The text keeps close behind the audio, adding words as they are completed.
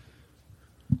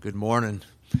Good morning.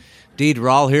 Indeed, we're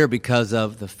all here because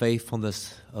of the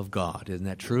faithfulness of God. Isn't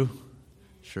that true?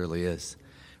 Surely is.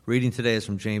 Reading today is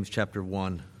from James chapter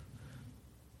 1,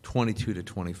 22 to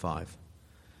 25.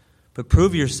 But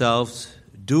prove yourselves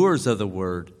doers of the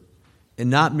word, and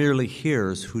not merely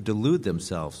hearers who delude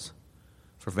themselves.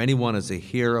 For if anyone is a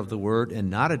hearer of the word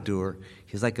and not a doer,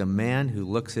 he is like a man who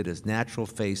looks at his natural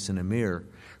face in a mirror.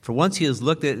 For once he has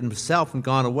looked at himself and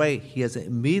gone away, he has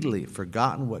immediately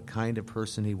forgotten what kind of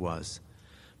person he was.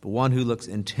 But one who looks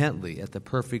intently at the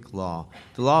perfect law,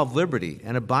 the law of liberty,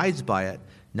 and abides by it,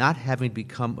 not having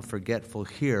become a forgetful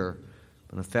hearer,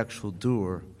 but an effectual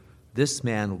doer, this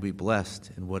man will be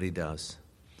blessed in what he does.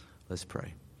 Let's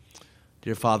pray.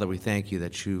 Dear Father, we thank you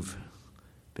that you've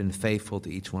been faithful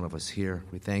to each one of us here.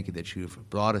 We thank you that you've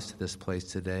brought us to this place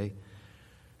today,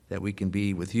 that we can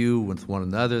be with you, with one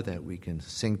another, that we can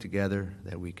sing together,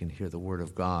 that we can hear the word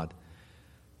of God.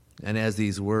 And as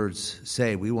these words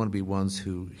say, we want to be ones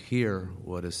who hear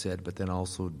what is said, but then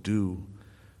also do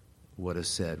what is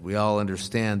said. We all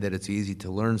understand that it's easy to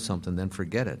learn something, then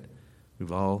forget it.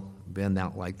 We've all been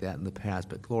out like that in the past.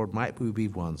 But Lord, might we be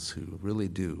ones who really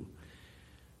do,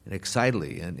 and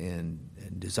excitedly and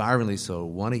desiringly so,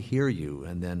 want to hear you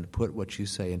and then put what you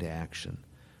say into action.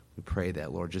 We pray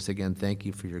that, Lord. Just again, thank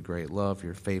you for your great love,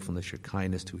 your faithfulness, your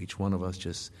kindness to each one of us.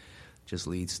 Just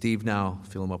lead Steve now.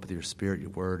 Fill him up with your spirit, your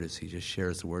word, as he just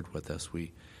shares the word with us.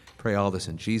 We pray all this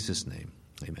in Jesus' name.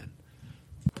 Amen.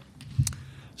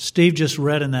 Steve just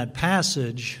read in that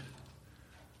passage,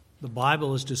 the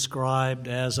Bible is described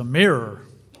as a mirror.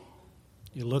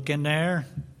 You look in there,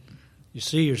 you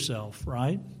see yourself,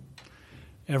 right?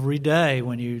 Every day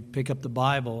when you pick up the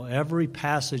Bible, every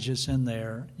passage that's in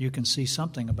there, you can see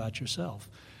something about yourself.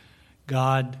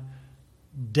 God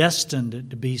destined it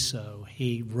to be so.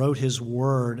 He wrote His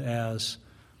Word as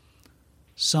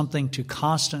something to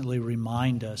constantly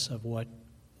remind us of what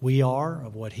we are,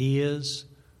 of what He is,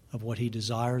 of what He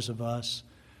desires of us.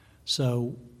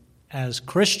 So as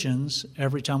Christians,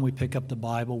 every time we pick up the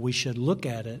Bible, we should look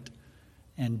at it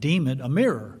and deem it a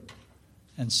mirror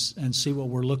and see what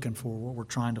we're looking for, what we're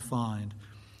trying to find.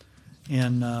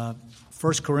 In 1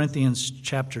 Corinthians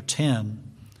chapter 10,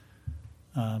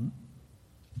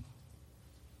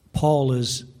 Paul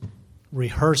is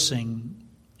rehearsing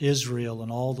Israel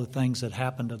and all the things that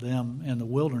happened to them in the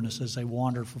wilderness as they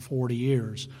wandered for 40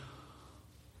 years.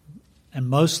 And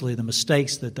mostly the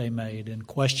mistakes that they made in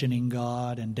questioning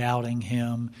God and doubting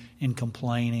Him, in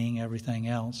complaining, everything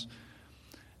else.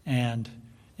 And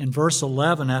in verse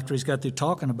 11, after he's got through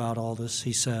talking about all this,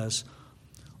 he says,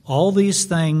 all these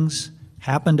things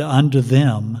happened unto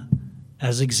them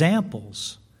as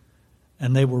examples,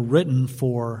 and they were written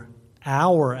for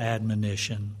our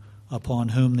admonition, upon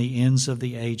whom the ends of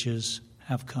the ages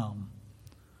have come.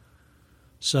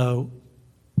 So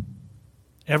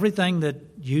everything that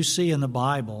you see in the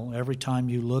Bible, every time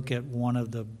you look at one of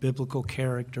the biblical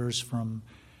characters from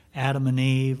Adam and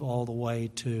Eve all the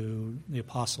way to the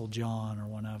Apostle John or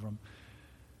one of them,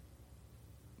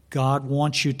 God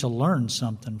wants you to learn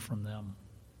something from them.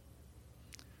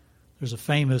 There's a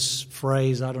famous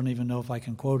phrase, I don't even know if I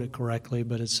can quote it correctly,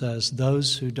 but it says,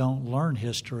 those who don't learn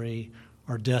history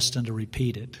are destined to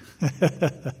repeat it.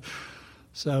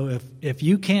 So if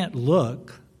you can't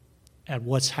look at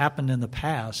what's happened in the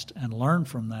past and learn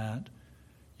from that,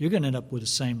 you're going to end up with the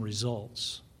same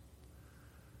results.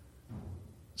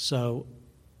 So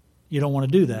you don't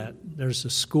want to do that. There's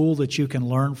a school that you can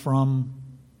learn from,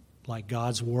 like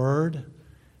God's Word,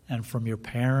 and from your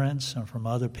parents and from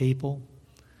other people,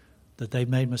 that they've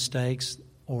made mistakes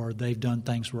or they've done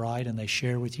things right and they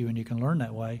share with you and you can learn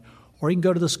that way. Or you can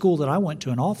go to the school that I went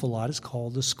to an awful lot. It's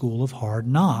called the School of Hard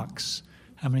Knocks.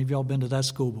 How many of y'all been to that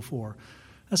school before?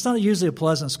 That's not usually a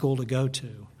pleasant school to go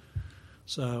to.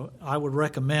 So I would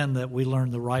recommend that we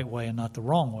learn the right way and not the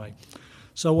wrong way.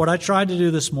 So what I tried to do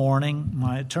this morning,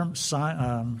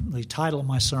 the title of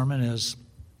my sermon is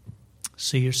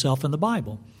See Yourself in the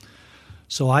Bible.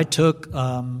 So I took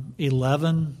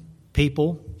 11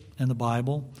 people in the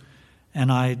Bible, and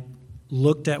I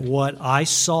looked at what I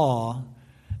saw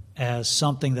as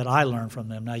something that I learned from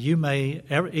them. Now,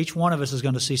 each one of us is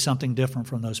going to see something different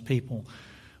from those people,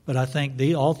 but I think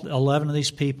all 11 of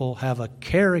these people have a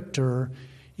character,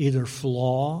 either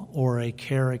flaw or a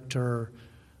character,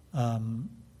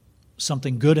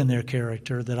 something good in their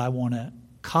character that I want to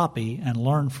copy and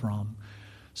learn from.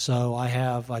 So I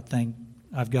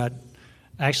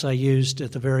used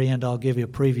at the very end, I'll give you a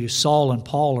preview, Saul and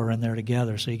Paul are in there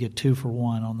together, so you get 2 for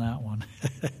 1 on that one.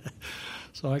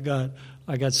 So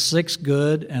I got 6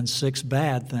 good and 6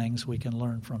 bad things we can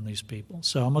learn from these people.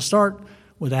 So I'm going to start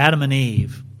with Adam and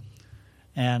Eve.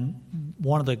 And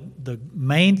one of the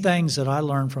main things that I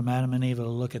learned from Adam and Eve, to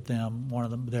look at them, one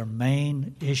of their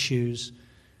main issues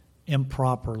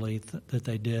improperly that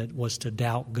they did was to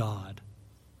doubt God,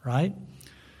 right?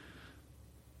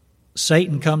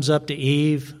 Satan comes up to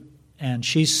Eve, and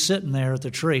she's sitting there at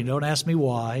the tree. Don't ask me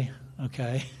why,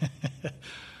 okay?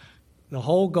 The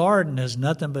whole garden is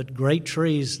nothing but great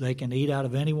trees. They can eat out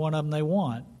of any one of them they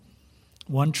want.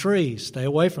 One tree, stay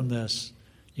away from this.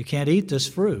 You can't eat this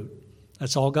fruit.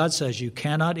 That's all God says. You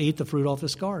cannot eat the fruit off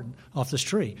this garden, off this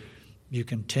tree. You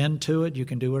can tend to it. You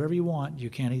can do whatever you want. You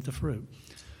can't eat the fruit.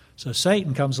 So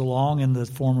Satan comes along in the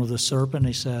form of the serpent.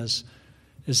 He says,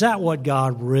 is that what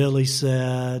God really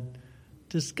said?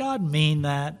 Does God mean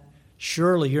that?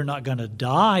 Surely you're not going to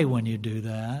die when you do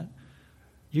that.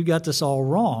 You got this all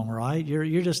wrong, right?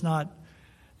 You're just not.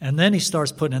 And then he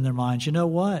starts putting in their minds, you know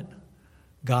what?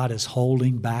 God is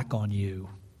holding back on you,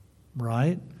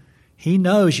 right? He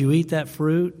knows you eat that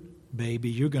fruit, baby,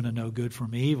 you're going to know good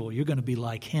from evil. You're going to be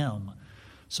like him.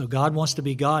 So God wants to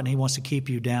be God, and he wants to keep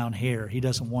you down here. He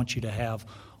doesn't want you to have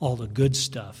all the good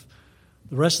stuff.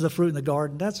 The rest of the fruit in the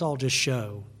garden, that's all just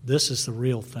show. This is the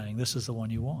real thing. This is the one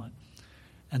you want.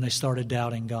 And they started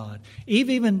doubting God. Eve,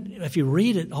 even if you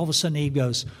read it, all of a sudden Eve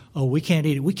goes, oh, we can't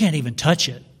eat it. We can't even touch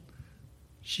it.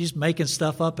 She's making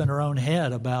stuff up in her own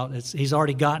head about it. He's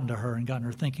already gotten to her and gotten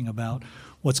her thinking about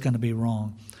what's going to be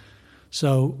wrong.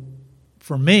 So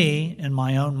for me, in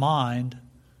my own mind,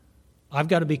 I've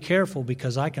got to be careful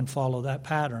because I can follow that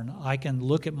pattern. I can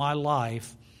look at my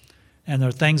life, and there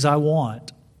are things I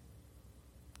want.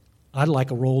 I'd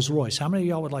like a Rolls Royce. How many of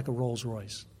y'all would like a Rolls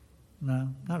Royce? No,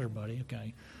 not everybody.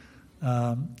 Okay.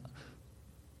 How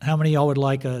many of y'all would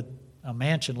like a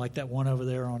mansion like that one over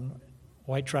there on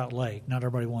White Trout Lake? Not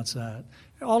everybody wants that.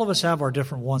 All of us have our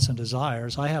different wants and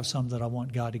desires. I have some that I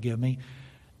want God to give me,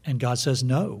 and God says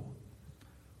no.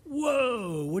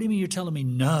 Whoa, what do you mean you're telling me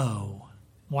no?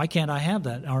 Why can't I have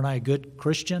that? Aren't I a good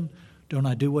Christian? Don't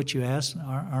I do what you ask?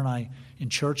 Aren't I in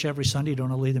church every Sunday?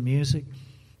 Don't I lead the music?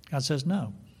 God says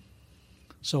no.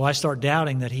 So I start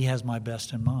doubting that he has my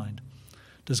best in mind.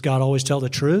 Does God always tell the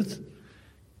truth?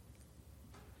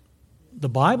 The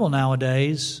Bible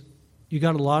nowadays, you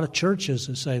got a lot of churches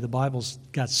that say the Bible's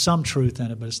got some truth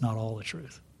in it, but it's not all the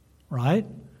truth, right?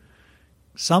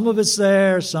 Some of it's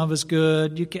there, some of it's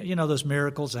good. You know those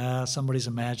miracles, somebody's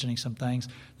imagining some things.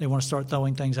 They want to start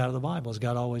throwing things out of the Bible. Is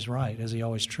God always right? Is he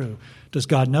always true? Does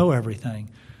God know everything?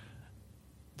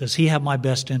 Does he have my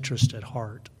best interest at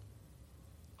heart?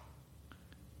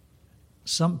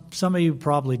 Some of you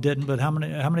probably didn't, but how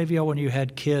many of y'all, when you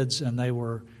had kids and they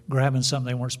were grabbing something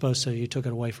they weren't supposed to, you took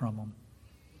it away from them?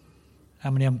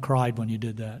 How many of them cried when you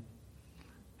did that?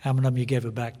 How many of them you gave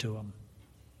it back to them?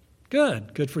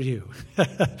 Good for you.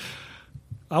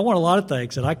 I want a lot of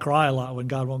things, and I cry a lot when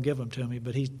God won't give them to me,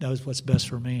 but he knows what's best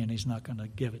for me, and he's not going to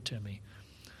give it to me.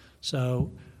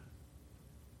 So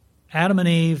Adam and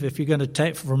Eve, if you're going to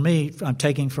take, for me, I'm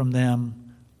taking from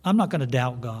them, I'm not going to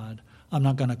doubt God. I'm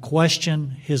not going to question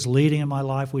his leading in my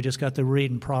life. We just got to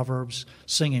read in Proverbs,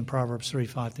 singing Proverbs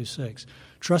 3:5-6.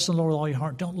 Trust in the Lord with all your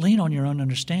heart. Don't lean on your own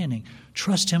understanding.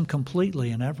 Trust him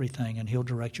completely in everything, and he'll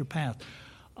direct your path.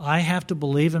 I have to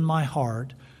believe in my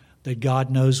heart that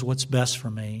God knows what's best for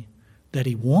me, that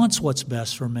he wants what's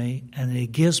best for me, and that he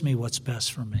gives me what's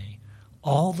best for me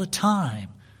all the time.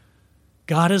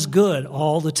 God is good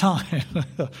all the time.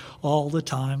 All the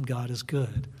time, God is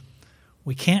good.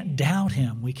 We can't doubt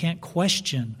him. We can't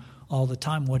question all the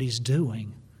time what he's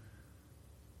doing.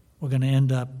 We're going to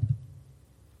end up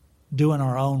doing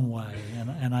our own way,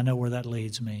 and I know where that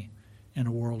leads me, in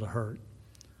a world of hurt.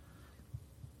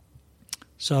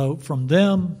 So from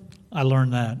them, I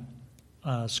learned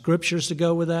that. Scriptures to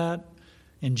go with that.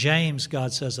 In James,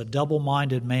 God says a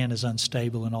double-minded man is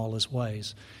unstable in all his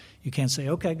ways. You can't say,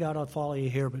 okay, God, I'll follow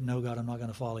you here, but no, God, I'm not going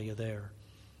to follow you there.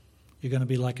 You're going to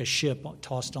be like a ship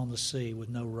tossed on the sea with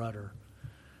no rudder,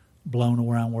 blown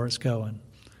around where it's going.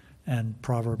 And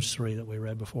Proverbs 3 that we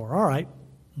read before. All right,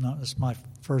 no, that's my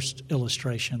first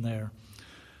illustration there.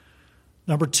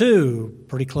 Number 2,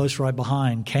 pretty close right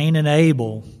behind, Cain and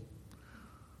Abel.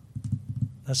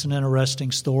 That's an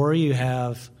interesting story. You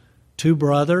have 2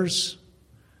 brothers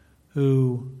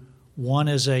who, one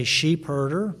is a sheep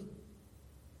herder,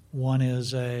 one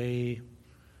is a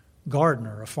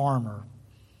gardener, a farmer.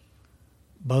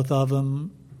 Both of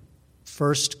them,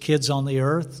 first kids on the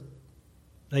earth.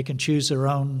 They can choose their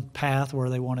own path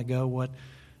where they want to go. What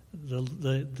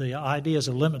the ideas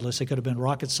are limitless. They could have been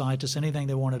rocket scientists, anything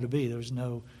they wanted to be.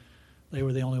 They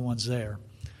were the only ones there.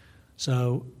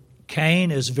 So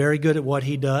Cain is very good at what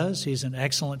he does. He's an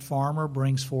excellent farmer,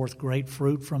 brings forth great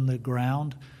fruit from the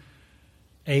ground.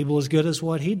 Abel is good as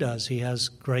what he does. He has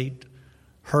great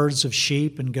herds of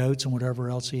sheep and goats and whatever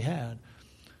else he had.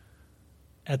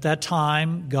 At that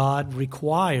time, God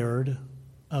required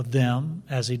of them,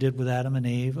 as he did with Adam and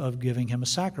Eve, of giving him a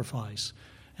sacrifice.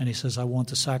 And he says, I want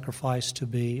the sacrifice to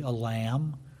be a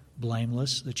lamb,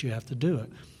 blameless, that you have to do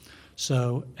it.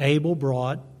 So Abel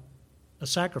brought a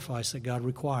sacrifice that God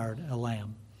required, a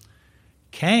lamb.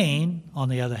 Cain, on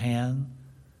the other hand,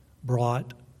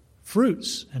 brought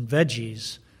fruits and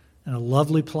veggies and a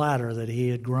lovely platter that he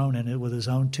had grown in it with his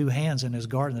own 2 hands in his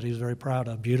garden that he was very proud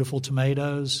of. Beautiful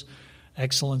tomatoes,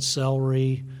 excellent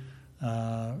celery,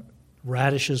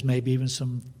 radishes, maybe even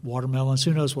some watermelons.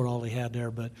 Who knows what all he had there,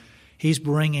 but he's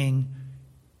bringing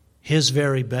his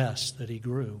very best that he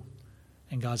grew.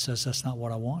 And God says, that's not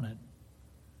what I wanted.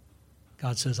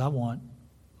 God says, I want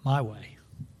my way.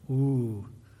 Ooh.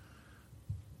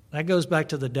 That goes back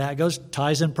to the doubt.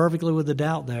 Ties in perfectly with the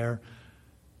doubt there.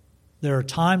 There are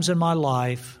times in my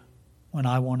life when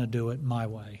I want to do it my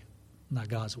way, not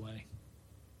God's way.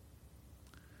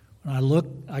 When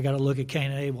I got to look at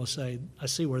Cain and Abel and say, I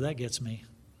see where that gets me.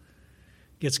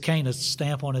 Gets Cain a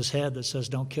stamp on his head that says,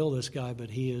 don't kill this guy,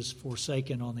 but he is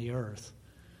forsaken on the earth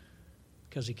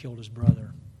because he killed his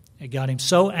brother. It got him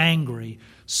so angry,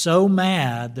 so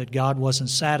mad that God wasn't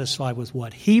satisfied with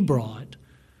what he brought,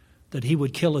 that he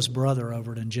would kill his brother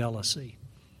over it in jealousy.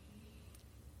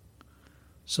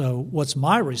 So what's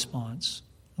my response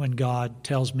when God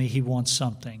tells me he wants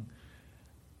something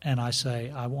and I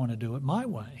say, I want to do it my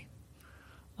way?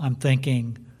 I'm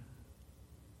thinking,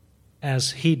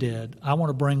 as he did, I want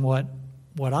to bring what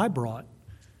I brought.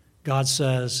 God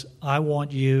says, I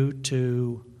want you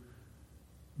to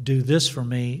do this for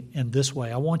me in this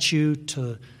way. I want you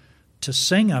to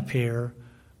sing up here,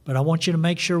 but I want you to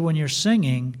make sure when you're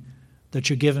singing that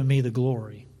you're giving me the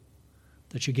glory,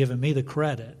 that you're giving me the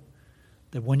credit,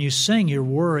 that when you sing, you're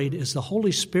worried, is the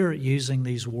Holy Spirit using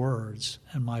these words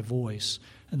and my voice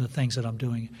and the things that I'm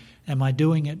doing? Am I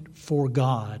doing it for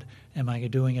God? Am I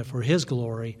doing it for His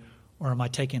glory? Or am I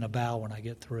taking a bow when I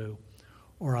get through?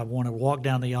 Or I want to walk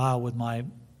down the aisle with my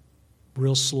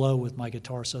real slow with my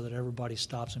guitar so that everybody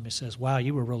stops and says, wow,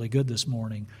 you were really good this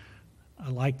morning. I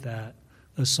like that.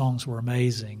 Those songs were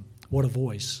amazing. What a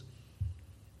voice.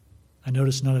 I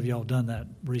noticed none of y'all have done that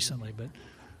recently,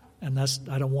 and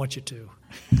I don't want you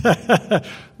to.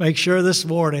 Make sure this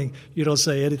morning you don't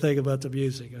say anything about the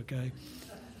music, okay?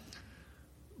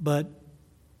 But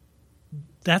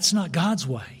that's not God's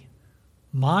way.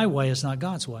 My way is not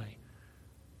God's way.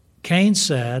 Cain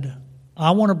said,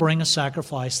 I want to bring a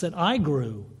sacrifice that I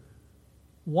grew.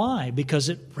 Why? Because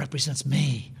it represents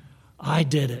me. I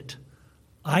did it.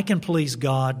 I can please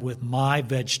God with my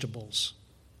vegetables.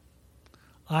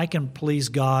 I can please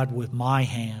God with my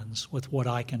hands, with what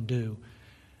I can do.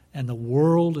 And the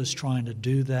world is trying to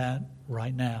do that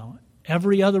right now.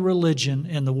 Every other religion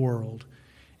in the world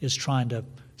is trying to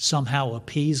somehow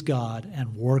appease God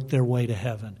and work their way to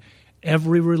heaven.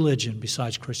 Every religion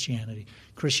besides Christianity.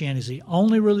 Christianity is the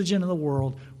only religion in the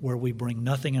world where we bring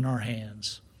nothing in our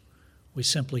hands. We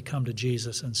simply come to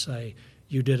Jesus and say,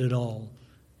 you did it all,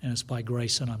 and it's by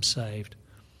grace that I'm saved.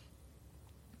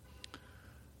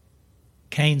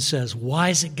 Cain says, why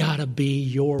has it got to be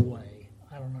your way?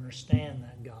 I don't understand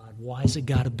that, God. Why has it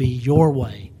got to be your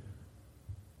way?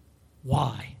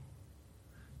 Why?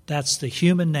 That's the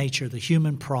human nature, the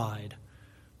human pride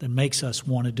that makes us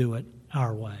want to do it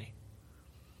our way.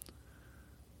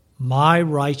 My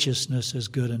righteousness is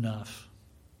good enough.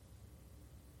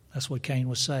 That's what Cain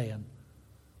was saying.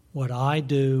 What I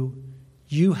do,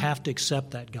 you have to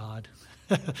accept that, God.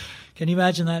 Can you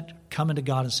imagine that? Coming to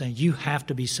God and saying, you have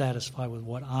to be satisfied with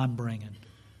what I'm bringing.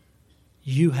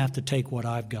 You have to take what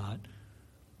I've got.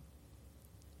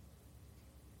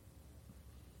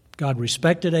 God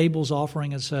respected Abel's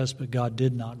offering, it says, but God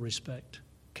did not respect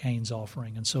Cain's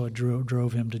offering, and so it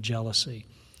drove him to jealousy.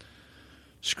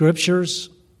 Scriptures,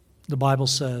 the Bible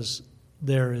says,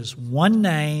 there is one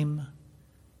name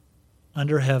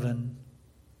under heaven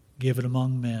given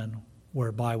among men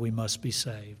whereby we must be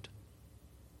saved.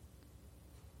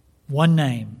 One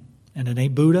name. And it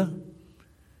ain't Buddha,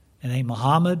 it ain't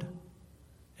Muhammad,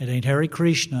 it ain't Hare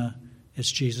Krishna,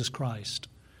 it's Jesus Christ.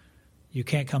 You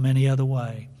can't come any other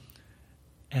way.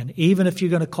 And even if you're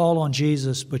going to call on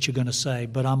Jesus, but you're going to say,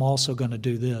 but I'm also going to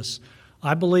do this.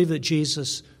 I believe that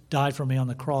Jesus died for me on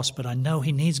the cross, but I know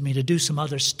He needs me to do some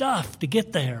other stuff to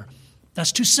get there.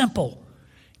 That's too simple.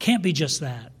 Can't be just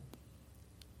that.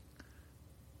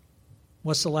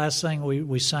 What's the last thing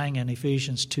we sang in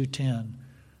Ephesians 2:10?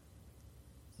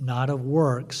 Not of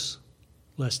works,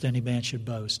 lest any man should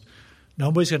boast.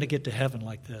 Nobody's going to get to heaven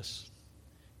like this.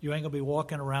 You ain't going to be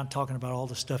walking around talking about all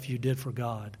the stuff you did for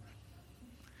God.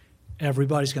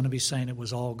 Everybody's going to be saying it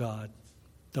was all God,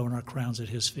 throwing our crowns at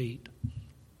his feet.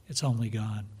 It's only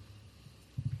God.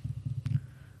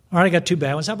 All right, I got two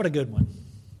bad ones. How about a good one?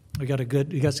 You got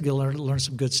to learn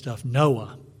some good stuff.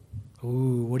 Noah.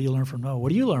 Ooh, what do you learn from Noah? What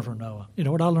do you learn from Noah? You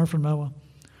know what I learned from Noah?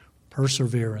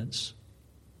 Perseverance.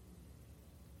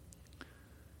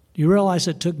 Do you realize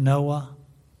it took Noah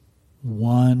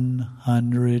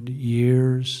 100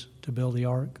 years to build the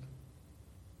ark?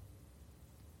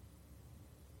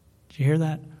 Did you hear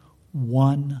that?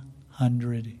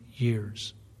 100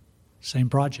 years. Same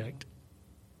project.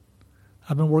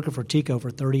 I've been working for TECO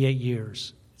for 38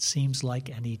 years. It seems like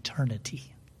an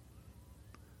eternity.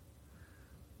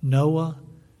 Noah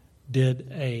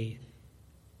did a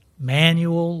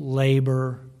manual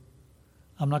labor.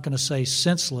 I'm not going to say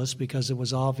senseless because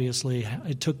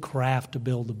it took craft to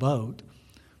build the boat,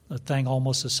 a thing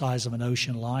almost the size of an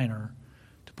ocean liner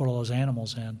to put all those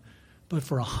animals in. But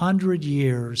for 100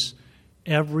 years,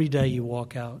 every day you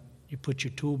walk out, you put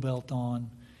your tool belt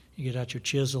on, you get out your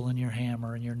chisel and your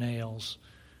hammer and your nails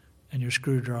and your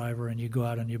screwdriver, and you go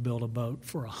out and you build a boat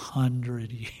for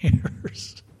 100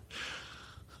 years.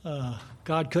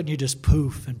 God, couldn't you just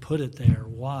poof and put it there?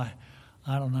 Why?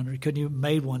 I don't know. Couldn't you have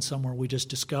made one somewhere we just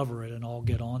discover it and all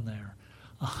get on there?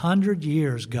 100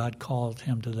 years God called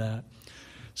him to that.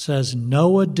 Says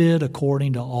Noah did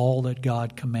according to all that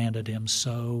God commanded him,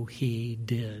 so he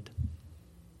did.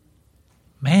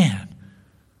 Man,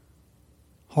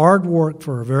 hard work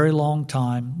for a very long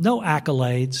time. No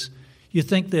accolades. You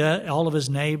think that all of his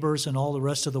neighbors and all the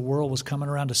rest of the world was coming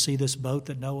around to see this boat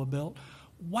that Noah built?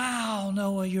 Wow,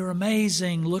 Noah, you're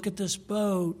amazing. Look at this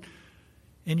boat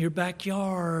in your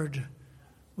backyard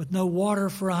with no water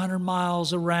for 100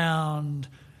 miles around.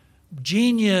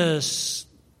 Genius.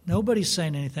 Nobody's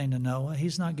saying anything to Noah.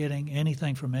 He's not getting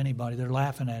anything from anybody. They're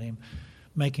laughing at him,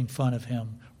 making fun of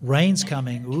him. Rain's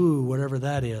coming. Ooh, whatever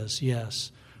that is.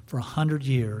 Yes, for 100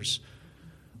 years.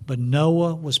 But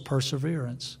Noah was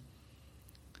perseverance.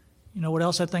 You know what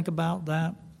else I think about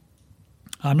that?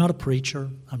 I'm not a preacher.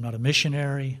 I'm not a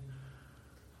missionary.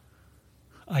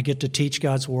 I get to teach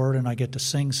God's Word and I get to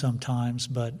sing sometimes,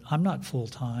 but I'm not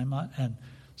full-time. And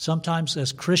sometimes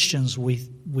as Christians, we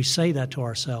say that to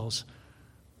ourselves.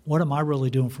 What am I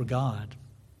really doing for God?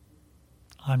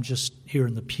 I'm just here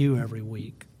in the pew every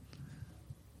week.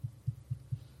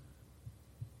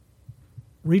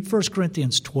 Read 1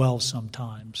 Corinthians 12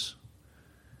 sometimes,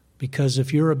 because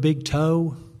if you're a big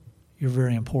toe, you're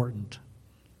very important.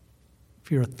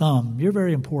 If you're a thumb, you're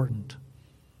very important.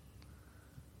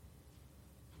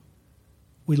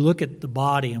 We look at the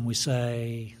body and we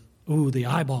say, ooh, the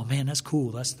eyeball, man, that's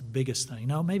cool. That's the biggest thing.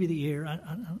 No, maybe the ear.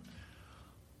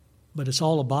 But it's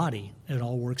all a body. It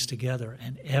all works together.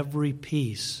 And every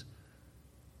piece.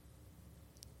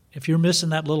 If you're missing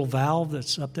that little valve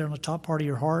that's up there on the top part of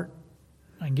your heart,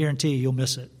 I can guarantee you'll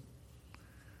miss it.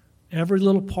 Every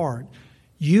little part.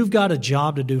 You've got a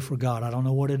job to do for God. I don't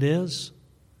know what it is,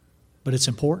 but it's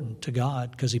important to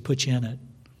God because He put you in it.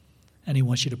 And He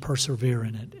wants you to persevere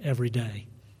in it every day.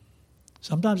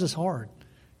 Sometimes it's hard.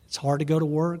 It's hard to go to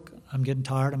work. I'm getting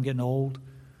tired. I'm getting old.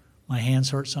 My hands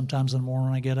hurt sometimes in the morning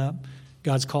when I get up.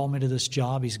 God's called me to this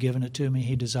job. He's given it to me.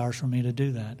 He desires for me to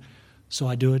do that. So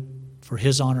I do it for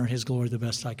His honor and His glory the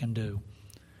best I can do.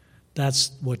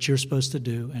 That's what you're supposed to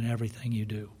do in everything you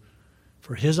do.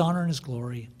 For His honor and His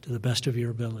glory to the best of your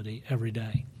ability every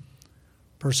day.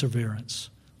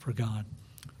 Perseverance for God.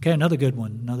 Okay, another good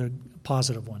one, another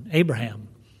positive one. Abraham.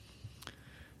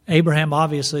 Abraham,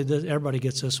 obviously, everybody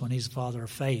gets this one. He's the father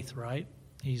of faith, right?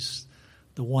 He's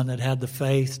the one that had the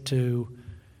faith to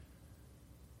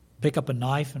pick up a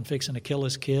knife and fixing to kill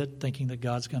his kid, thinking that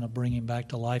God's going to bring him back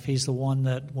to life. He's the one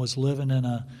that was living in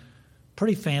a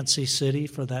pretty fancy city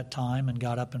for that time and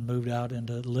got up and moved out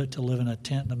to live in a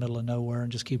tent in the middle of nowhere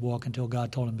and just keep walking until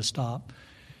God told him to stop.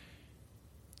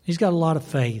 He's got a lot of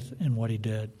faith in what he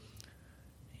did.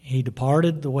 He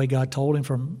departed the way God told him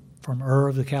from Ur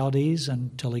of the Chaldees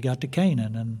until he got to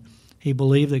Canaan, and he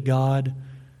believed that God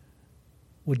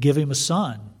would give him a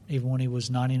son even when he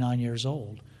was 99 years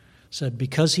old. Said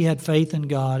because he had faith in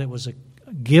God, it was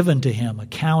given to him,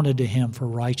 accounted to him for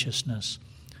righteousness.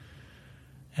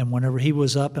 And whenever he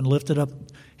was up and lifted up,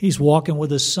 he's walking with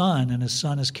his son, and his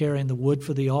son is carrying the wood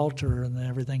for the altar and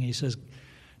everything. He says,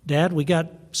 Dad, we got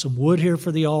some wood here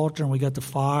for the altar, and we got the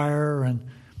fire, and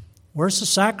where's the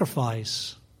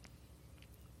sacrifice?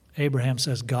 Abraham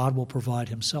says, God will provide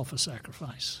Himself a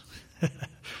sacrifice.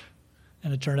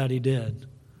 And it turned out He did.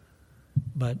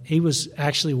 But he was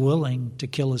actually willing to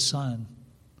kill his son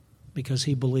because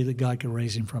he believed that God could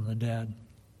raise him from the dead.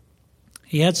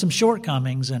 He had some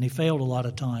shortcomings and he failed a lot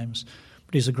of times,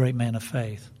 but he's a great man of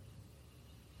faith.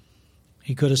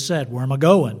 He could have said, where am I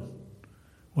going?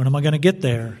 When am I going to get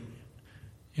there?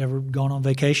 You ever gone on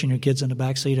vacation, your kid's in the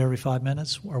back seat every 5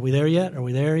 minutes? Are we there yet? Are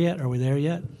we there yet? Are we there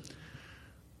yet?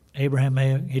 Abraham,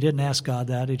 he didn't ask God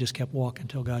that. He just kept walking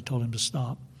until God told him to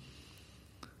stop.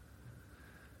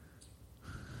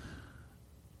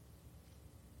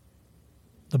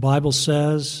 The Bible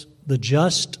says, the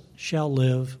just shall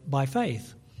live by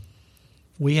faith.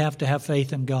 We have to have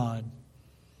faith in God.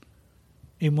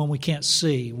 Even when we can't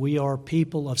see, we are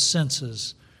people of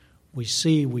senses. We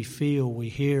see, we feel, we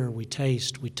hear, we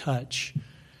taste, we touch.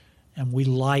 And we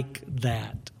like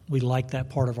that. We like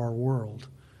that part of our world.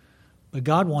 But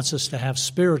God wants us to have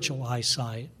spiritual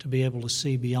eyesight to be able to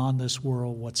see beyond this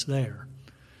world what's there.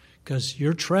 Because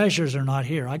your treasures are not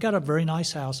here. I got a very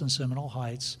nice house in Seminole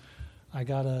Heights. I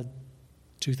got a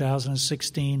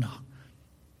 2016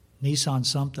 Nissan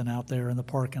something out there in the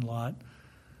parking lot.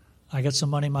 I got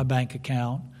some money in my bank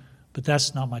account, but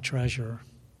that's not my treasure.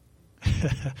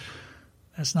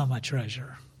 That's not my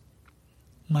treasure.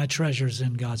 My treasure's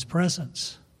in God's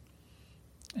presence,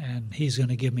 and He's going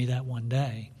to give me that one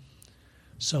day.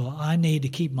 So I need to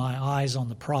keep my eyes on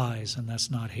the prize, and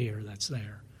that's not here, that's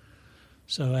there.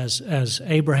 So as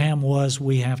Abraham was,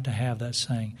 we have to have that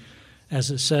saying.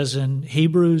 As it says in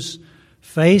Hebrews,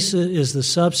 faith is the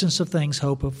substance of things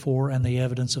hoped for and the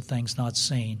evidence of things not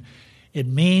seen. It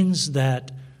means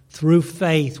that through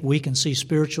faith we can see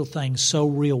spiritual things so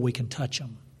real we can touch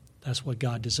them. That's what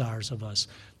God desires of us.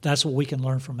 That's what we can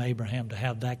learn from Abraham, to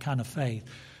have that kind of faith.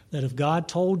 That if God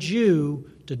told you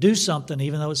to do something,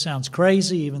 even though it sounds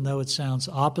crazy, even though it sounds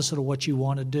opposite of what you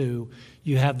want to do,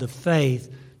 you have the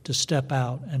faith to step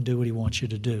out and do what He wants you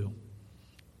to do.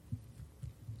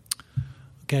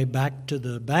 Okay, back to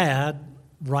the bad.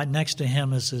 Right next to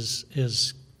him is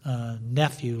his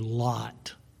nephew,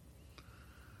 Lot.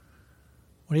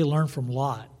 What do you learn from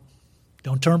Lot?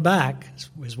 Don't turn back.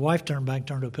 His wife turned back,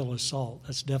 turned to a pillar of salt.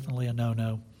 That's definitely a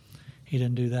no-no. He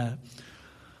didn't do that.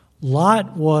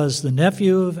 Lot was the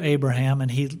nephew of Abraham,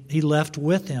 and he left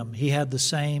with him. He had the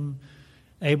same,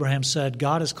 Abraham said,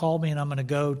 God has called me and I'm going to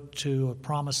go to a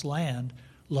promised land.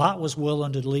 Lot was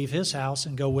willing to leave his house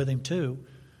and go with him too,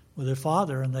 with their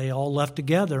father, and they all left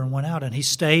together and went out. And he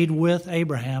stayed with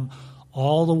Abraham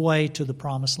all the way to the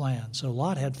promised land. So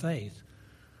Lot had faith.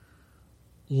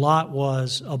 Lot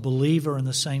was a believer in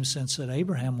the same sense that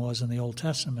Abraham was in the Old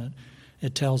Testament.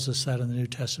 It tells us that in the New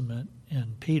Testament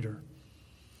in Peter.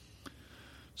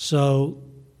 So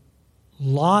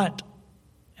Lot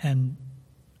and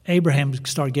Abraham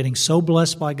start getting so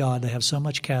blessed by God, they have so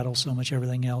much cattle, so much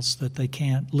everything else, that they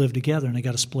can't live together and they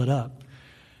got to split up.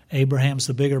 Abraham's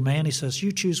the bigger man. He says,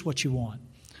 you choose what you want.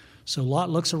 So Lot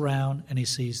looks around and he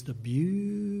sees the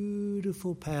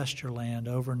beautiful pasture land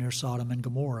over near Sodom and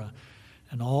Gomorrah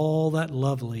and all that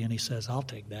lovely, and he says, I'll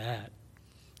take that.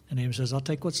 And Abraham says, I'll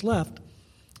take what's left.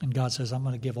 And God says, I'm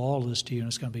going to give all of this to you and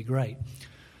it's going to be great.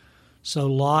 So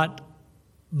Lot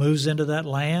moves into that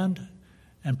land,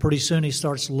 and pretty soon he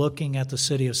starts looking at the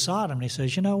city of Sodom and he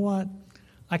says, you know what?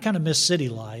 I kind of miss city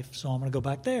life, so I'm going to go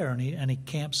back there. And he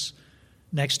camps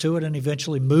next to it and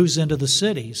eventually moves into the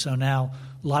city. So now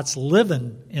Lot's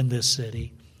living in this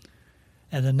city.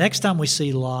 And the next time we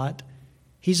see Lot,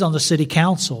 he's on the city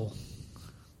council.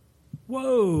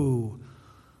 Whoa!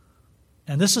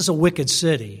 And this is a wicked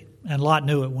city. And Lot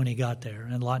knew it when he got there.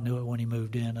 And Lot knew it when he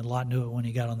moved in. And Lot knew it when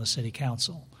he got on the city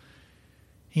council.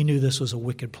 He knew this was a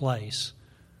wicked place.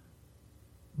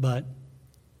 But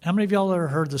how many of y'all ever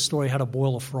heard the story how to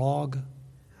boil a frog?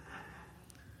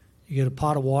 You get a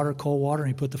pot of water, cold water,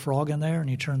 and you put the frog in there, and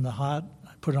you turn the hot,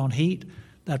 put it on heat.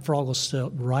 That frog will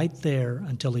sit right there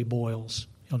until he boils.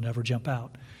 He'll never jump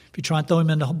out. If you try and throw him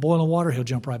into boiling water, he'll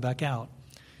jump right back out.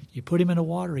 You put him into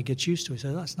water, he gets used to it. He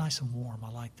says, that's nice and warm.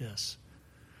 I like this.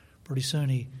 Pretty soon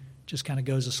he just kind of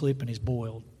goes to sleep and he's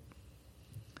boiled.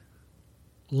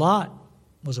 Lot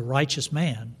was a righteous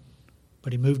man,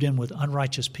 but he moved in with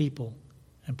unrighteous people,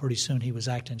 and pretty soon he was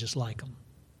acting just like them.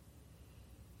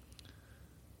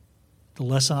 The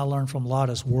lesson I learned from Lot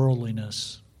is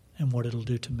worldliness and what it'll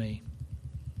do to me.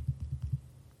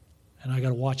 And I got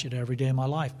to watch it every day of my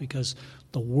life, because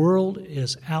the world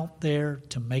is out there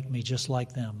to make me just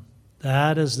like them.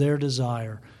 That is their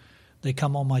desire. They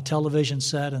come on my television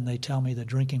set and they tell me that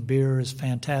drinking beer is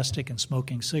fantastic and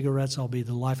smoking cigarettes, I'll be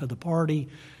the life of the party.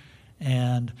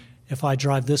 And if I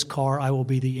drive this car, I will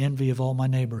be the envy of all my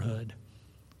neighborhood.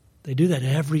 They do that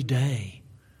every day.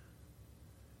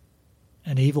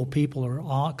 And evil people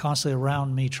are constantly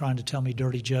around me trying to tell me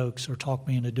dirty jokes or talk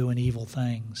me into doing evil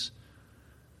things.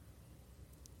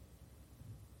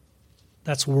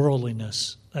 That's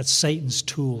worldliness. That's Satan's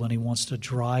tool, and he wants to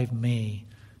drive me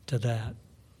to that.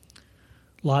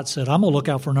 Lot said, I'm going to look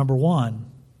out for number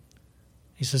one.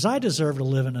 He says, I deserve to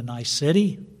live in a nice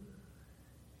city.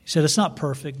 He said, it's not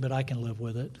perfect, but I can live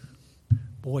with it.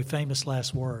 Boy, famous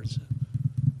last words.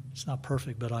 It's not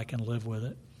perfect, but I can live with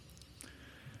it.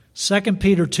 2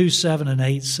 Peter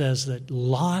 2:7-8 says that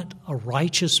Lot, a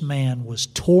righteous man, was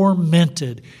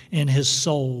tormented in his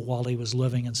soul while he was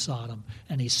living in Sodom,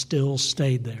 and he still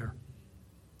stayed there.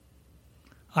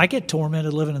 I get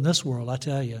tormented living in this world, I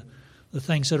tell you. The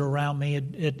things that are around me,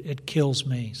 it kills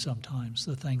me sometimes,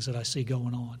 the things that I see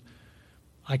going on.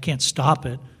 I can't stop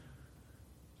it,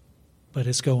 but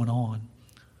it's going on.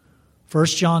 1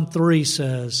 John 3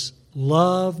 says,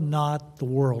 love not the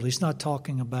world. He's not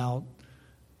talking about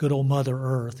good old Mother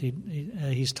Earth.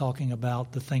 He's talking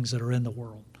about the things that are in the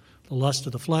world. The lust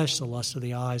of the flesh, the lust of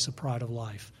the eyes, the pride of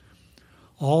life.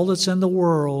 All that's in the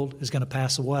world is going to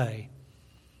pass away,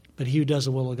 but he who does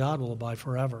the will of God will abide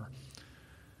forever.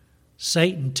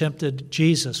 Satan tempted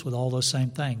Jesus with all those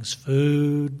same things,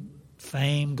 food,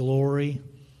 fame, glory,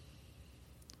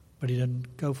 but he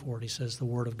didn't go for it. He says, the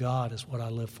Word of God is what I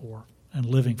live for, and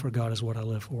living for God is what I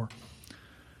live for.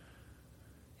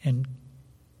 In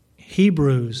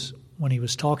Hebrews, when he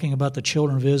was talking about the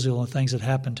children of Israel and things that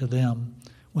happened to them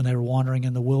when they were wandering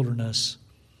in the wilderness,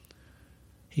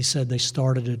 he said they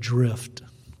started adrift.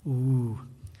 Ooh.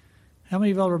 How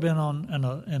many of y'all have ever been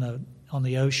on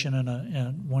the ocean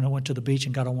and when I went to the beach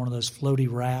and got on one of those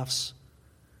floaty rafts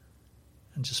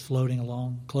and just floating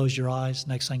along? Close your eyes.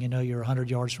 Next thing you know, you're 100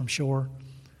 yards from shore.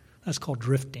 That's called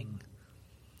drifting.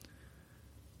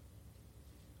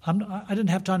 I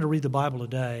didn't have time to read the Bible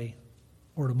today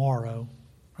or tomorrow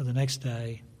or the next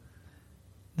day.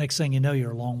 Next thing you know,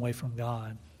 you're a long way from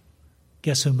God.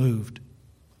 Guess who moved?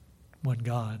 It wasn't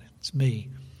God. It's me.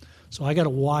 So I got to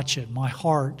watch it. My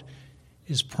heart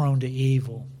is prone to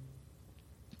evil.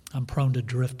 I'm prone to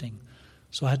drifting.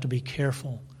 So I have to be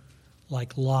careful,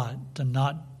 like Lot, to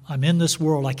not, I'm in this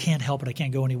world, I can't help it, I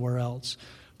can't go anywhere else.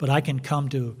 But I can come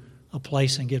to a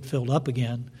place and get filled up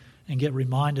again and get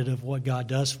reminded of what God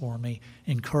does for me,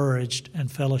 encouraged and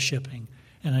fellowshipping.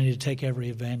 And I need to take every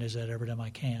advantage of that every time I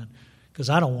can, because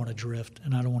I don't want to drift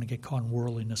and I don't want to get caught in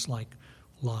worldliness like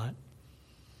Lot. I'm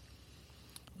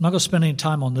not going to spend any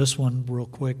time on this one real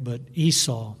quick, but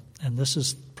Esau, and this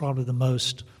is probably the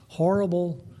most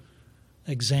horrible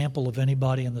example of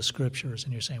anybody in the Scriptures.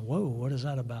 And you're saying, whoa, what is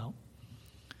that about?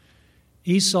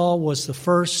 Esau was the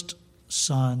first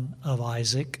son of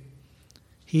Isaac.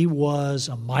 He was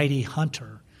a mighty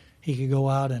hunter. He could go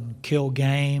out and kill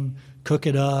game, cook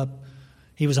it up.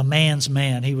 He was a man's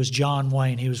man. He was John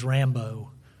Wayne. He was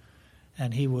Rambo.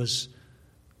 And he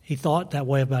thought that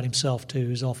way about himself too. He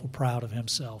was awful proud of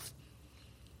himself.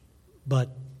 But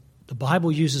the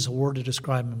Bible uses a word to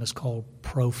describe him that's called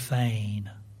profane.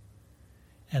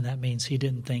 And that means he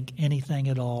didn't think anything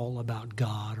at all about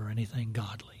God or anything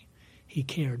godly. He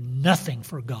cared nothing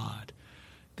for God.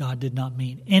 God did not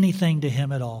mean anything to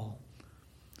him at all.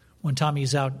 One time he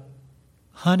was out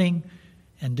hunting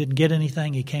and didn't get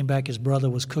anything. He came back, his brother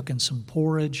was cooking some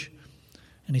porridge.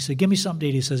 And he said, give me something to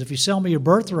eat. He says, if you sell me your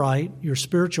birthright, your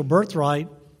spiritual birthright,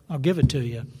 I'll give it to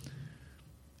you.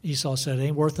 Esau said, it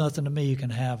ain't worth nothing to me, you can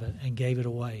have it, and gave it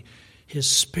away. His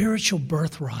spiritual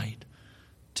birthright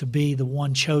to be the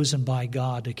one chosen by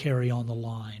God to carry on the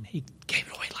line. He gave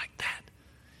it away like that.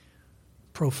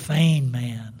 Profane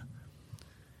man.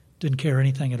 Didn't care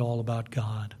anything at all about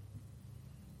God.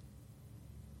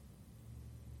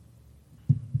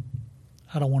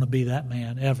 I don't want to be that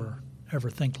man ever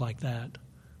think like that.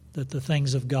 That the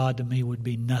things of God to me would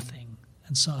be nothing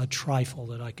and a trifle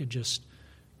that I could just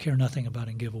care nothing about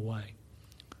and give away.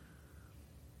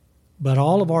 But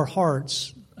all of our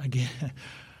hearts, again,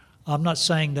 I'm not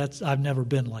saying that I've never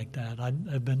been like that.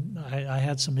 I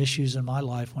had some issues in my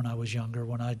life when I was younger,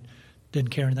 when I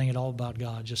didn't care anything at all about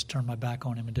God, just turned my back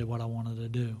on Him and did what I wanted to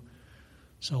do.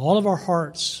 So all of our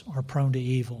hearts are prone to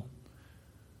evil.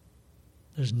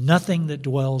 There's nothing that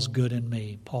dwells good in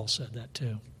me. Paul said that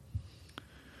too.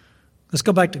 Let's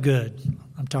go back to good.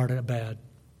 I'm tired of bad.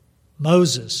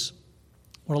 Moses.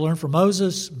 What I learned from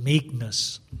Moses?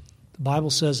 Meekness. The Bible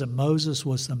says that Moses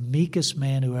was the meekest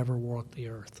man who ever walked the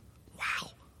earth.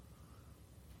 Wow.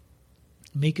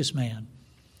 Meekest man.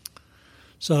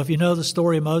 So if you know the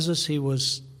story of Moses, he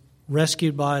was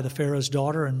rescued by the Pharaoh's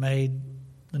daughter and made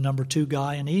the number 2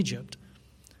 guy in Egypt.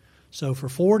 So for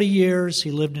 40 years he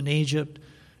lived in Egypt,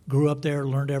 grew up there,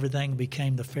 learned everything,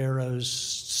 became the Pharaoh's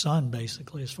son,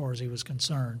 basically, as far as he was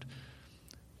concerned.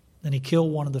 Then he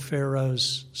killed one of the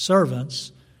Pharaoh's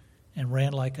servants and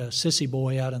ran like a sissy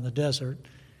boy out in the desert.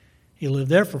 He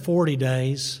lived there for 40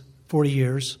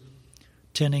 years,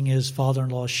 tending his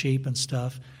father-in-law's sheep and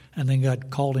stuff, and then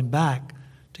God called him back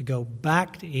to go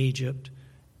back to Egypt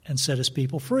and set his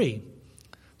people free.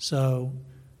 So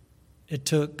it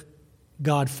took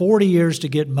God 40 years to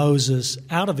get Moses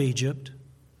out of Egypt,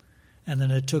 and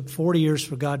then it took 40 years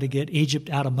for God to get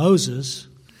Egypt out of Moses,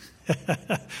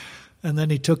 and then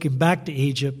he took him back to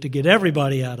Egypt to get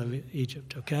everybody out of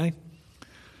Egypt, okay?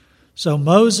 So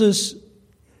Moses,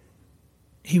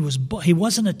 he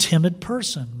wasn't a timid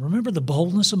person. Remember the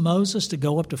boldness of Moses to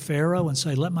go up to Pharaoh and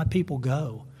say, "Let my people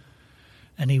go."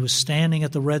 And he was standing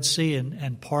at the Red Sea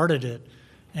and parted it.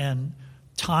 And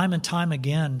time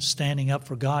again, standing up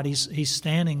for God. He's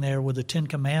standing there with the Ten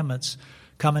Commandments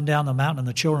coming down the mountain, and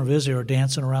the children of Israel are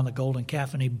dancing around the golden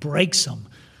calf, and he breaks them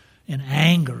in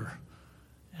anger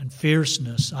and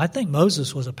fierceness. I think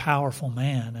Moses was a powerful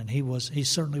man, and he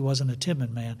certainly wasn't a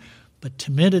timid man. But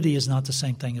timidity is not the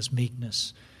same thing as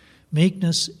meekness.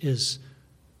 Meekness is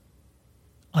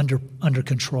under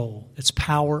control. It's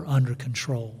power under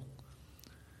control.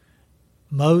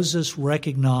 Moses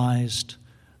recognized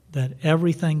that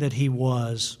everything that he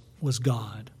was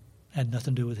God. Had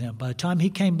nothing to do with him. By the time he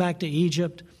came back to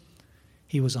Egypt,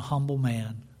 he was a humble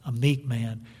man, a meek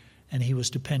man, and he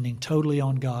was depending totally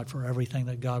on God for everything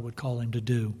that God would call him to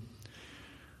do.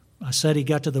 I said he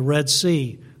got to the Red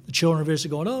Sea. The children of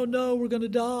Israel going, "Oh no, we're going to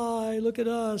die. Look at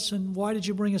us. And why did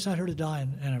you bring us out here to die?"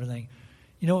 and everything.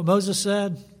 You know what Moses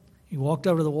said? He walked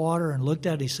over to the water and looked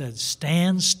at it. He said,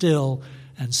 "Stand still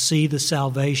and see the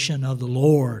salvation of the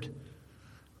Lord."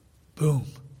 Boom.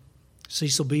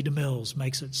 Cecil B. DeMille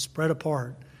makes it spread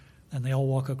apart, and they all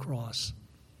walk across.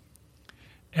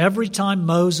 Every time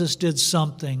Moses did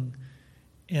something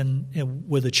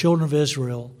with the children of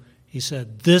Israel, he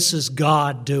said, "This is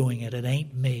God doing it. It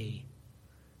ain't me."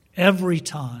 Every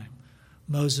time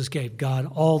Moses gave God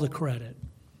all the credit.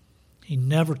 He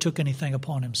never took anything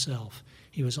upon himself.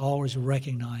 He was always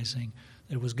recognizing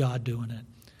that it was God doing it.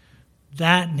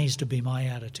 That needs to be my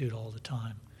attitude all the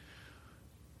time.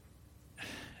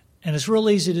 And it's real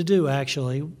easy to do,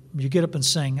 actually. You get up and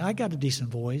sing, "I got a decent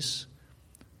voice."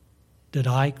 Did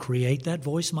I create that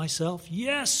voice myself?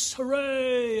 Yes,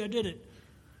 hooray, I did it.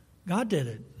 God did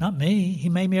it, not me. He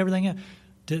made me everything else.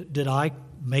 Did I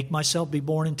make myself be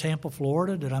born in Tampa,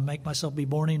 Florida? Did I make myself be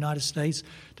born in the United States?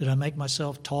 Did I make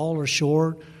myself tall or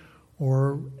short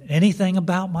or anything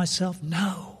about myself?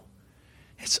 No.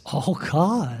 It's all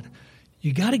God.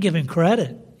 You got to give him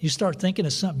credit. You start thinking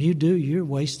of something you do, you're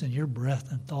wasting your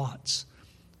breath and thoughts.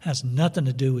 It has nothing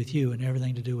to do with you and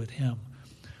everything to do with him.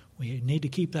 We need to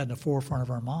keep that in the forefront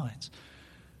of our minds.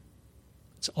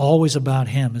 It's always about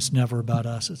him. It's never about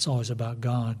us. It's always about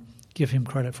God. Give him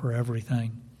credit for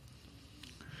everything.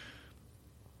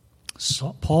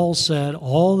 So Paul said,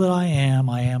 "All that I am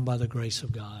by the grace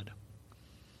of God."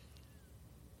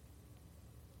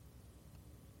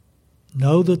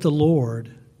 Know that the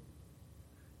Lord,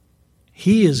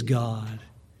 he is God.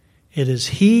 It is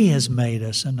he has made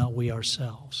us and not we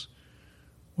ourselves.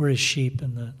 We're his sheep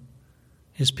and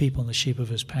his people and the sheep of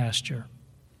his pasture.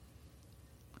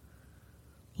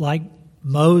 Like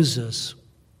Moses,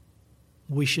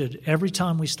 we should, every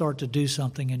time we start to do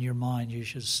something in your mind, you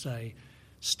should say,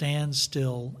 "Stand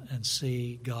still and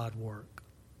see God work."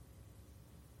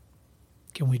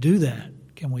 Can we do that?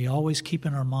 Can we always keep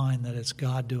in our mind that it's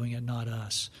God doing it, not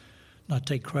us? Not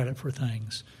take credit for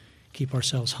things. Keep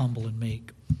ourselves humble and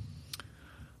meek.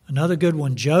 Another good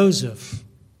one, Joseph.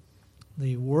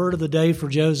 The word of the day for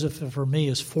Joseph and for me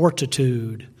is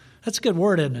fortitude. That's a good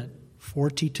word, isn't it?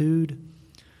 Fortitude.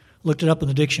 Looked it up in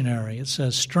the dictionary. It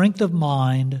says, strength of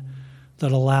mind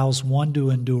that allows one to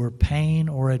endure pain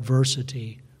or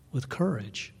adversity with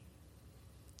courage.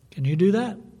 Can you do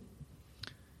that?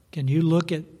 Can you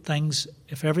look at things,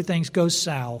 if everything goes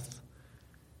south,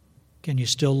 can you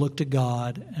still look to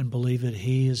God and believe that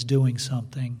he is doing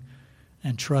something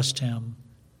and trust him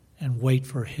and wait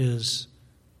for his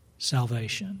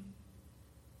salvation?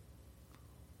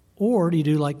 Or do you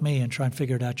do like me and try and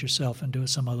figure it out yourself and do it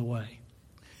some other way?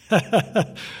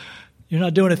 You're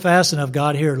not doing it fast enough,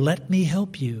 God, here, let me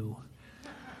help you.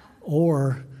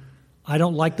 Or, I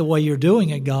don't like the way you're doing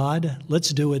it, God, let's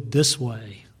do it this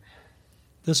way.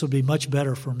 This would be much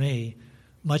better for me,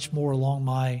 much more along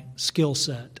my skill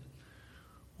set.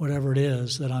 Whatever it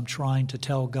is that I'm trying to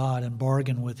tell God and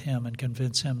bargain with him and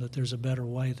convince him that there's a better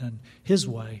way than his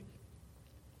way.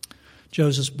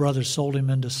 Joseph's brothers sold him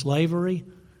into slavery,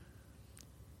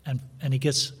 and he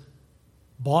gets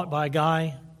bought by a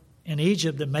guy in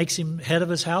Egypt that makes him head of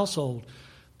his household.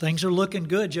 Things are looking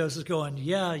good. Joseph's going,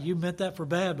 yeah, you meant that for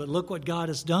bad, but look what God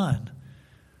has done.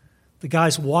 The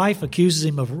guy's wife accuses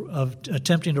him of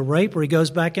attempting to rape her. He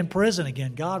goes back in prison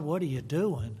again. God, what are you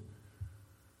doing?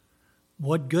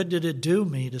 What good did it do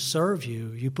me to serve you?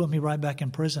 You put me right back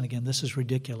in prison again. This is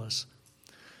ridiculous.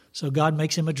 So God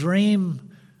makes him a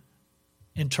dream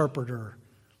interpreter.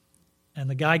 And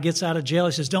the guy gets out of jail.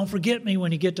 He says, don't forget me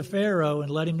when you get to Pharaoh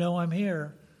and let him know I'm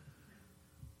here.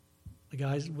 The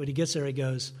guy, when he gets there, he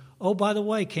goes, oh, by the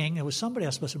way, King, it was somebody I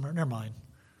was supposed to murder. Never mind.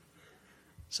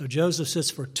 So Joseph sits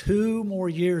for 2 more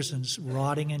years and is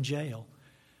rotting in jail.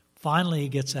 Finally, he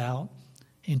gets out.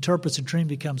 He interprets a dream,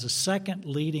 becomes the second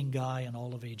leading guy in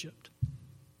all of Egypt.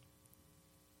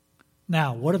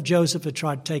 Now, what if Joseph had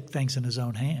tried to take things in his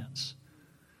own hands?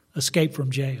 Escape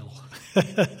from jail,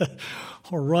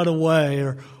 or run away,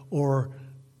 or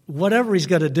whatever he's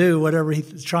going to do, whatever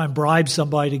try and bribe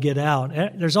somebody to get out.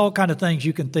 There's all kind of things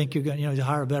you can think you're going to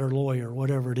hire a better lawyer,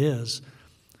 whatever it is,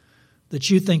 that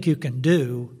you think you can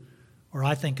do, or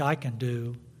I think I can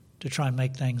do, to try and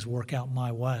make things work out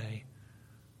my way.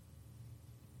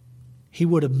 He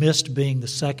would have missed being the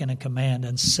second in command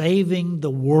and saving the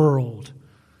world,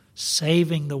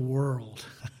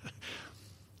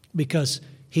 because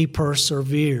he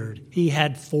persevered. He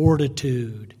had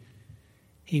fortitude.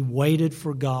 He waited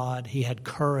for God. He had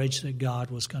courage that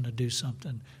God was going to do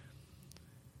something. And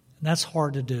that's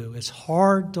hard to do. It's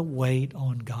hard to wait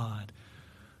on God.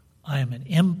 I am an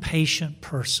impatient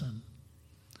person,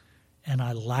 and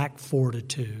I lack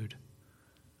fortitude.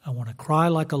 I want to cry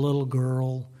like a little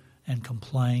girl and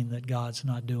complain that God's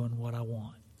not doing what I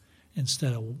want,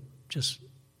 instead of just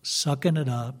sucking it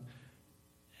up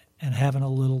and having a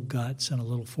little guts and a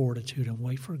little fortitude and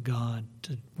wait for God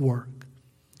to work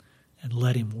and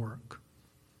let him work.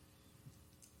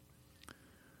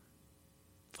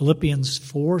 Philippians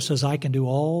 4 says, I can do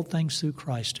all things through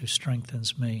Christ who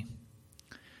strengthens me.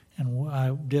 And I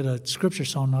did a scripture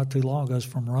song not too long ago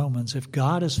from Romans. If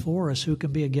God is for us, who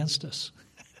can be against us?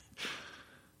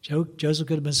 Joseph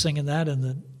could have been singing that in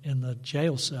the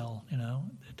jail cell.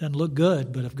 It doesn't look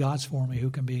good, but if God's for me, who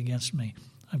can be against me?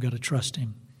 I've got to trust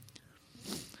him.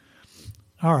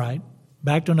 All right,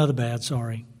 back to another bad,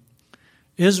 sorry.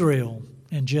 Israel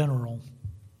in general,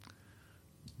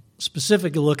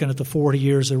 specifically looking at the 40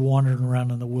 years they're wandering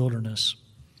around in the wilderness.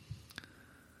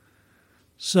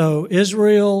 So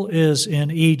Israel is in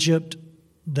Egypt.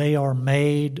 They are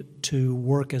made to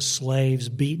work as slaves,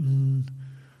 beaten,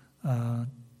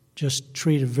 just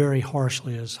treated very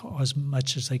harshly as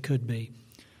much as they could be.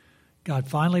 God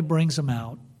finally brings them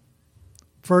out.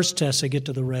 First test, they get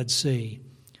to the Red Sea.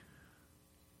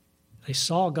 They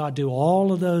saw God do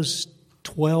all of those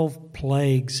 12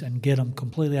 plagues and get them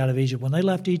completely out of Egypt. When they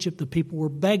left Egypt, the people were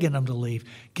begging them to leave,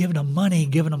 giving them money,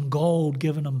 giving them gold,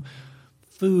 giving them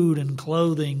food and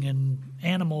clothing and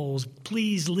animals.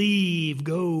 Please leave,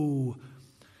 go.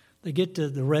 They get to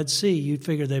the Red Sea, you'd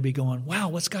figure they'd be going, wow,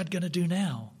 what's God going to do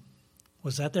now?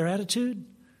 Was that their attitude?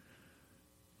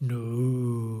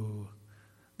 No.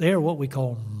 They are what we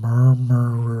call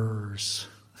murmurers.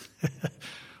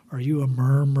 Are you a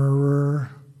murmurer?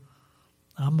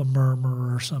 I'm a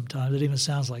murmurer sometimes. It even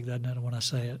sounds like that when I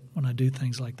say it, when I do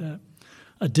things like that.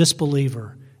 A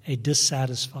disbeliever, a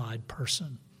dissatisfied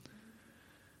person.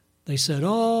 They said,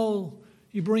 oh,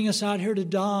 you bring us out here to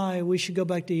die. We should go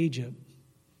back to Egypt.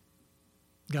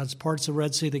 God's parts the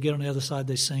Red Sea. They get on the other side.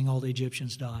 They sing, all the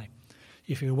Egyptians die.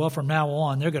 You figure, well, from now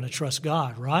on, they're going to trust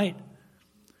God, right?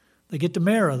 They get to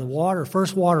Marah, the water,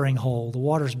 first watering hole. The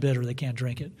water's bitter. They can't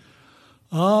drink it.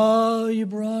 Oh, you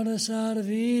brought us out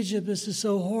of Egypt. This is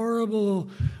so horrible.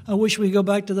 I wish we could go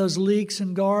back to those leeks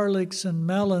and garlics and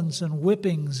melons and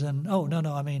whippings. And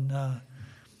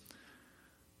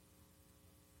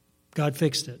God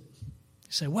fixed it.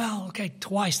 You say, well, okay,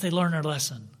 twice they learned their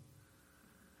lesson.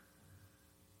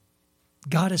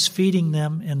 God is feeding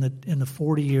them in the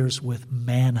 40 years with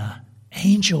manna,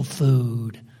 angel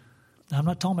food. Now, I'm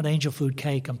not talking about angel food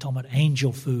cake. I'm talking about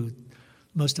angel food.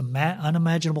 Most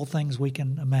unimaginable things we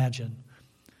can imagine.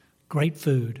 Great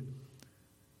food.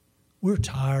 We're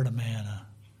tired of manna.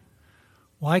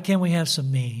 Why can't we have some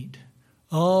meat?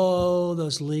 Oh,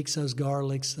 those leeks, those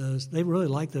garlics, they really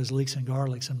like those leeks and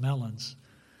garlics and melons.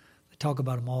 They talk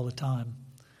about them all the time.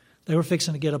 They were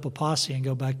fixing to get up a posse and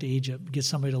go back to Egypt, get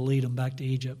somebody to lead them back to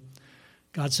Egypt.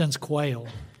 God sends quail,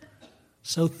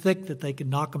 so thick that they could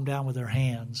knock them down with their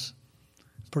hands.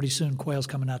 Pretty soon, quail's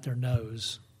coming out their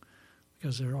nose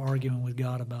because they're arguing with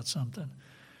God about something.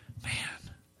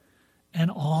 Man, and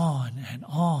on and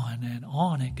on and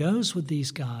on it goes with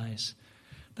these guys.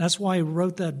 That's why he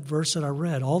wrote that verse that I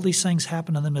read. All these things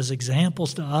happen to them as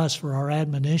examples to us for our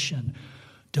admonition.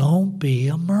 Don't be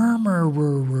a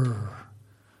murmurer.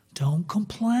 Don't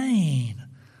complain.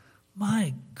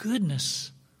 My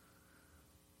goodness.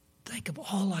 Think of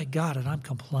all I got and I'm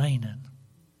complaining.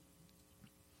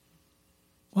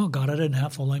 Well, God, I didn't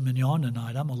have filet mignon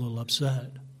tonight. I'm a little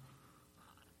upset.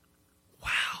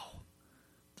 Wow,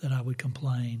 that I would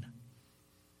complain.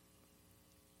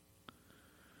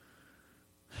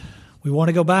 We want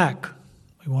to go back.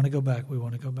 We want to go back. We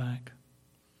want to go back.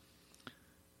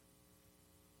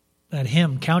 That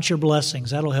hymn, Count Your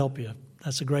Blessings, that'll help you.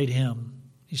 That's a great hymn.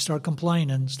 You start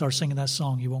complaining, start singing that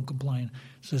song, you won't complain.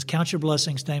 It says, count your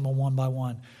blessings, name them one by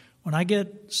one. When I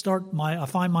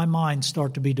find my mind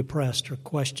start to be depressed or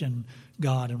question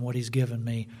God and what He's given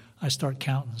me, I start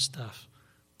counting stuff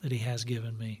that He has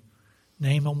given me.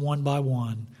 Name them one by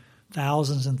one.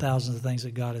 Thousands and thousands of things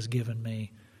that God has given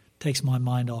me. Takes my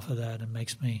mind off of that and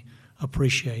makes me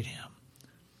appreciate Him.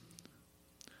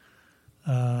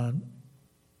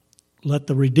 Let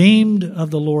the redeemed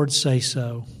of the Lord say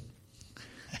so.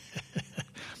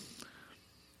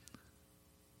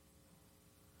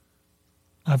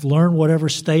 I've learned whatever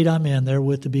state I'm in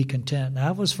therewith to be content. Now,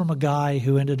 that was from a guy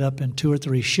who ended up in 2 or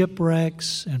 3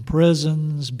 shipwrecks and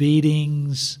prisons,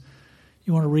 beatings.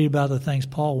 You want to read about the things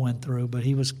Paul went through, but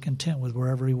he was content with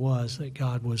wherever he was, that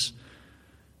God was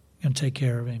going to take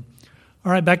care of him.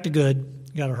 All right, back to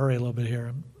good. Got to hurry a little bit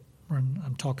here.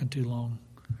 I'm talking too long.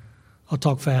 I'll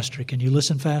talk faster. Can you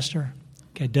listen faster?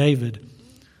 Okay, David.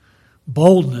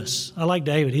 Boldness. I like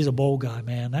David. He's a bold guy,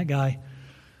 man. That guy.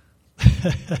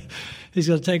 He's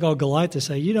going to take on Goliath to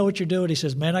say, you know what you're doing? He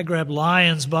says, man, I grab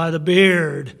lions by the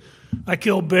beard. I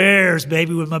kill bears,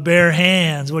 baby, with my bare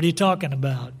hands. What are you talking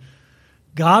about?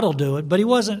 God will do it. But he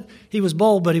was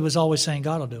bold, but he was always saying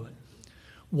God will do it.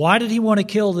 Why did he want to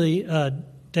kill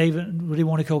David? Would he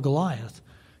want to kill Goliath?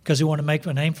 Because he wanted to make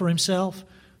a name for himself?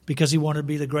 Because he wanted to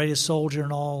be the greatest soldier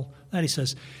and all that? He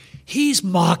says, he's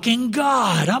mocking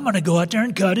God. I'm going to go out there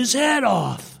and cut his head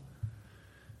off.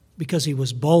 Because he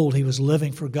was bold, he was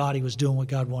living for God, he was doing what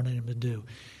God wanted him to do.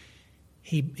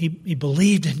 He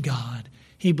believed in God.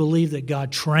 He believed that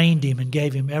God trained him and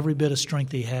gave him every bit of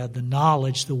strength he had, the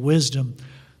knowledge, the wisdom,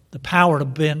 the power to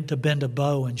bend a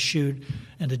bow and shoot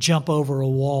and to jump over a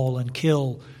wall and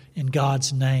kill in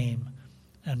God's name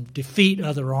and defeat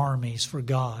other armies for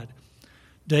God.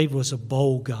 David was a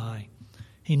bold guy.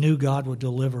 He knew God would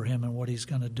deliver him and what he's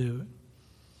going to do.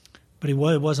 But it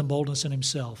wasn't boldness in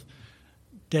himself.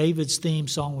 David's theme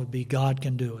song would be, God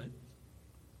can do it.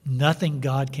 Nothing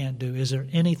God can't do. Is there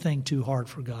anything too hard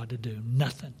for God to do?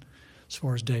 Nothing, as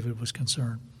far as David was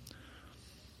concerned.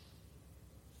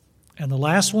 And the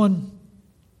last one,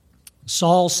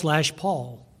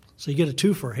 Saul/Paul. So you get a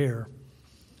twofer here.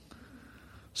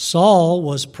 Saul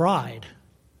was pride.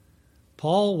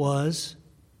 Paul was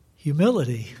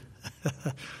humility.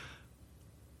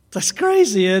 That's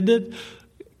crazy, isn't it?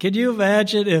 Can you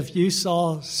imagine if you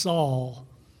saw Saul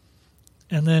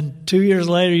and then 2 years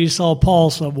later you saw Paul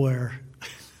somewhere?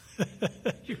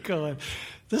 You're going,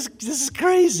 this is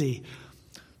crazy.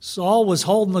 Saul was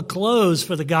holding the clothes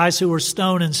for the guys who were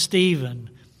stoning Stephen.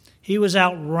 He was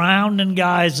out rounding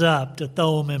guys up to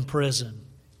throw them in prison.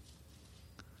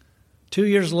 2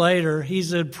 years later,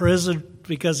 he's in prison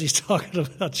because he's talking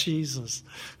about Jesus.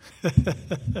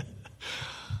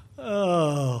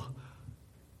 Oh.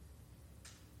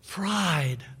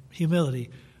 Pride, humility.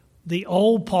 The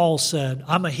old Paul said,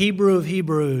 I'm a Hebrew of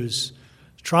Hebrews,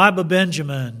 tribe of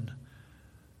Benjamin.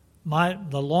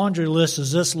 The laundry list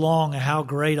is this long of how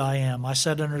great I am. I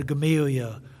said under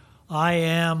Gamaliel, I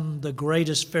am the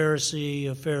greatest Pharisee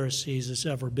of Pharisees that's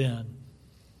ever been.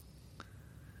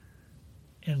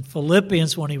 In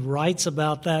Philippians, when he writes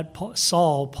about that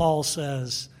Saul, Paul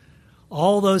says,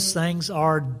 all those things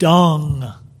are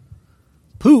dung,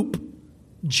 poop,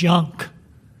 junk,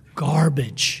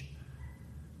 garbage,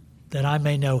 that I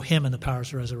may know him in the power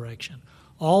of resurrection.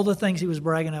 All the things he was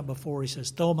bragging about before, he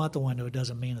says, throw them out the window. It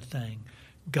doesn't mean a thing.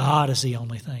 God is the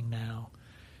only thing now.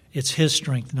 It's his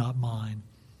strength, not mine.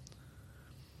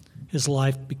 His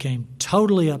life became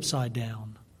totally upside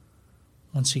down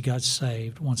once he got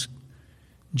saved, once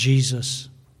Jesus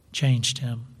changed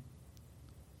him.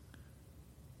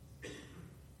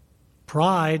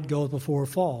 Pride goeth before a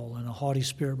fall, and a haughty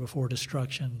spirit before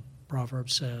destruction,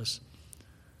 Proverbs says.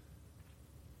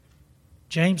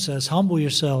 James says, humble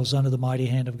yourselves under the mighty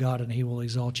hand of God, and he will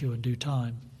exalt you in due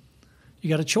time. You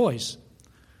got a choice.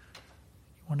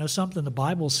 You want to know something? The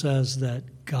Bible says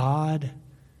that God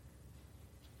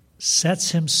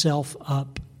sets himself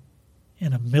up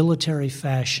in a military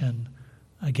fashion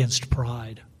against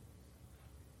pride.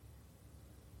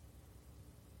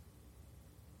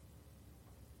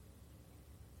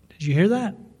 Did you hear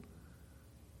that?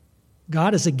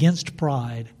 God is against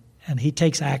pride, and he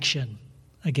takes action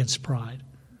against pride.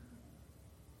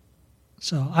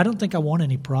 So I don't think I want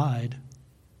any pride.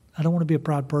 I don't want to be a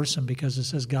proud person because it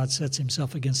says God sets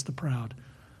himself against the proud.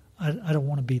 I don't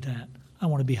want to be that. I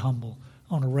want to be humble.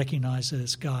 I want to recognize that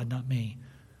it's God, not me.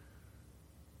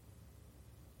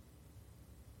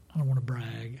 I don't want to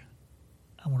brag.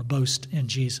 I want to boast in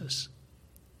Jesus.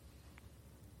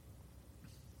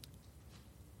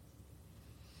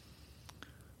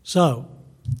 So,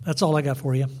 that's all I got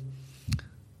for you.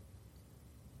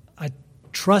 I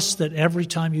trust that every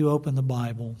time you open the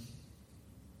Bible,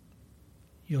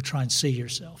 you'll try and see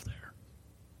yourself there.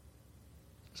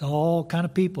 It's all kind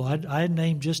of people. I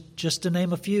named just to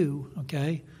name a few,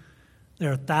 okay?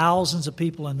 There are thousands of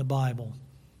people in the Bible.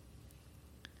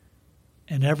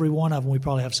 And every one of them we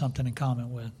probably have something in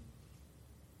common with.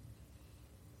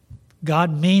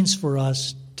 God means for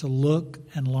us to look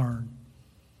and learn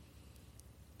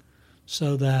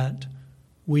so that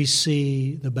we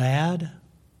see the bad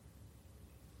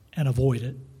and avoid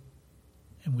it,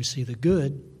 and we see the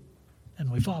good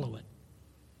and we follow it,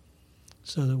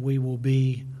 so that we will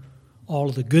be all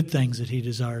of the good things that he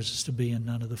desires us to be and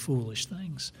none of the foolish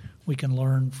things. We can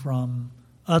learn from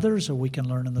others, or we can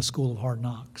learn in the school of hard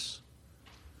knocks.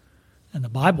 In the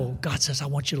Bible, God says, I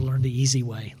want you to learn the easy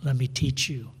way. Let me teach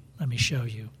you. Let me show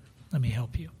you. Let me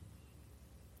help you.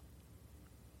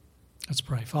 Let's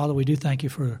pray. Father, we do thank you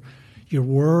for your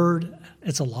word.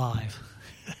 It's alive.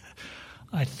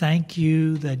 I thank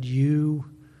you that you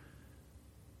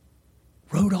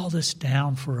wrote all this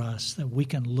down for us, that we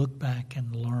can look back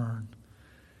and learn.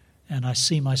 And I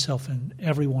see myself in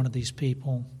every one of these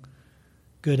people,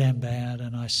 good and bad,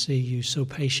 and I see you so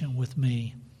patient with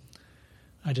me.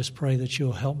 I just pray that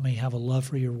you'll help me have a love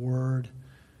for your word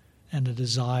and a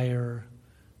desire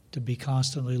to be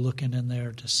constantly looking in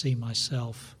there to see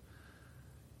myself.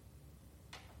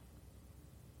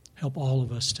 Help all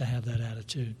of us to have that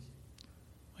attitude.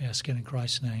 We ask it in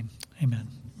Christ's name. Amen.